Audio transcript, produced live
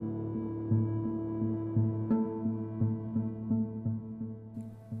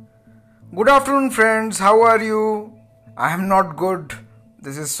Good afternoon, friends. How are you? I am not good.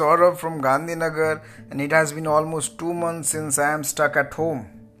 This is Saurabh from Gandhinagar, and it has been almost 2 months since I am stuck at home.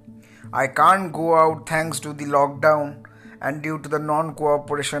 I can't go out thanks to the lockdown and due to the non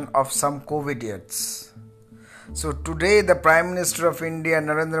cooperation of some COVIDiots. So, today, the Prime Minister of India,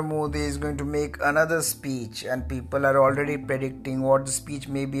 Narendra Modi, is going to make another speech, and people are already predicting what the speech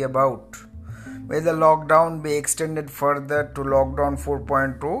may be about. Will the lockdown be extended further to lockdown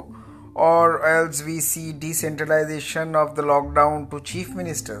 4.0, or else we see decentralization of the lockdown to chief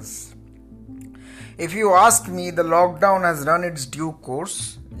ministers? If you ask me, the lockdown has run its due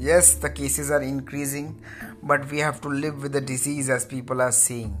course. Yes, the cases are increasing, but we have to live with the disease as people are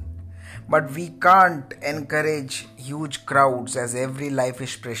saying. But we can't encourage huge crowds as every life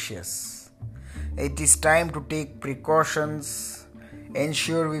is precious. It is time to take precautions,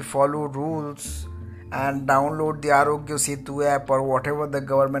 ensure we follow rules, and download the Arogya Setu app or whatever the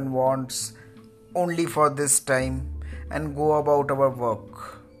government wants only for this time and go about our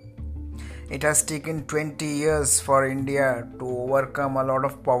work. It has taken 20 years for India to overcome a lot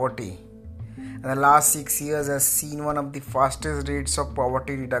of poverty. And the last 6 years has seen one of the fastest rates of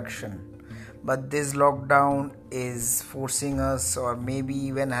poverty reduction. But this lockdown is forcing us, or maybe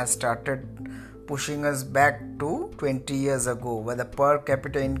even has started pushing us back to 20 years ago, where the per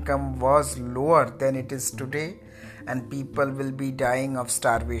capita income was lower than it is today and people will be dying of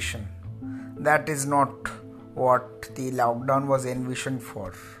starvation. That is not what the lockdown was envisioned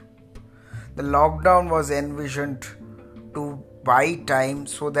for. The lockdown was envisioned to buy time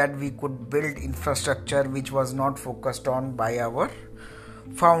so that we could build infrastructure which was not focused on by our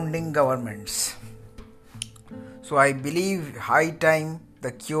founding governments. So I believe high time,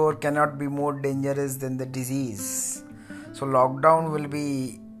 the cure cannot be more dangerous than the disease. So lockdown will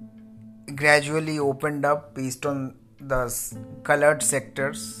be gradually opened up based on the colored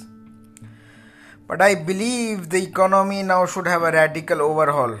sectors. But I believe the economy now should have a radical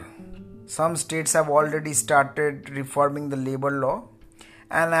overhaul. Some states have already started reforming the labor law,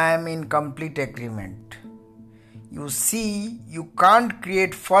 and I am in complete agreement. You see, you can't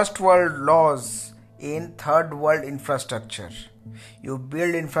create first world laws in third world infrastructure. You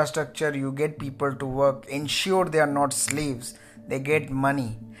build infrastructure, you get people to work, ensure they are not slaves, they get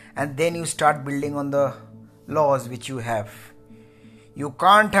money, and then you start building on the laws which you have. You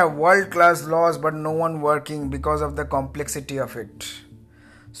can't have world class laws but no one working because of the complexity of it.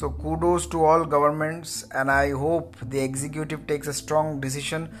 So kudos to all governments, and I hope the executive takes a strong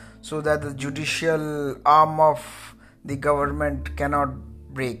decision so that the judicial arm of the government cannot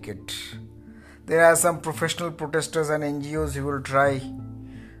break it. There are some professional protesters and NGOs who will try,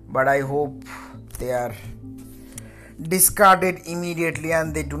 but I hope they are discarded immediately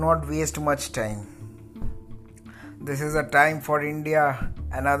and they do not waste much time. This is a time for India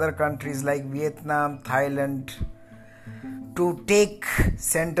and other countries like Vietnam, Thailand to take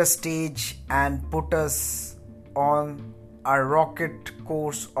center stage and put us on a rocket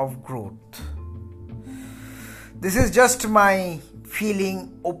course of growth. This is just my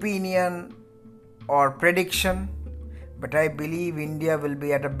feeling, opinion, or prediction, but I believe India will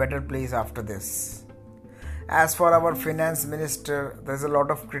be at a better place after this. As for our finance minister, there's a lot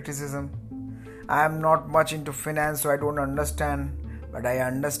of criticism. I am not much into finance, so I don't understand, but I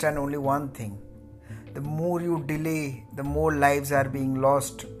understand only one thing. The more you delay, the more lives are being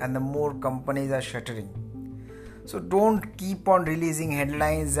lost and the more companies are shuttering. So don't keep on releasing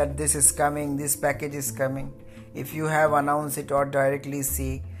headlines that this is coming, this package is coming. If you have announced it, or directly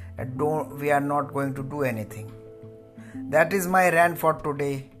say that we are not going to do anything. That is my rant for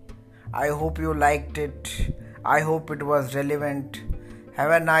today. I hope you liked it. I hope it was relevant.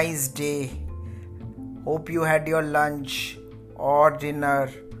 Have a nice day. Hope you had your lunch or dinner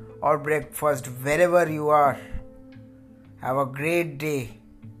or breakfast wherever you are. Have a great day.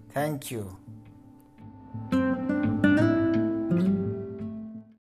 Thank you.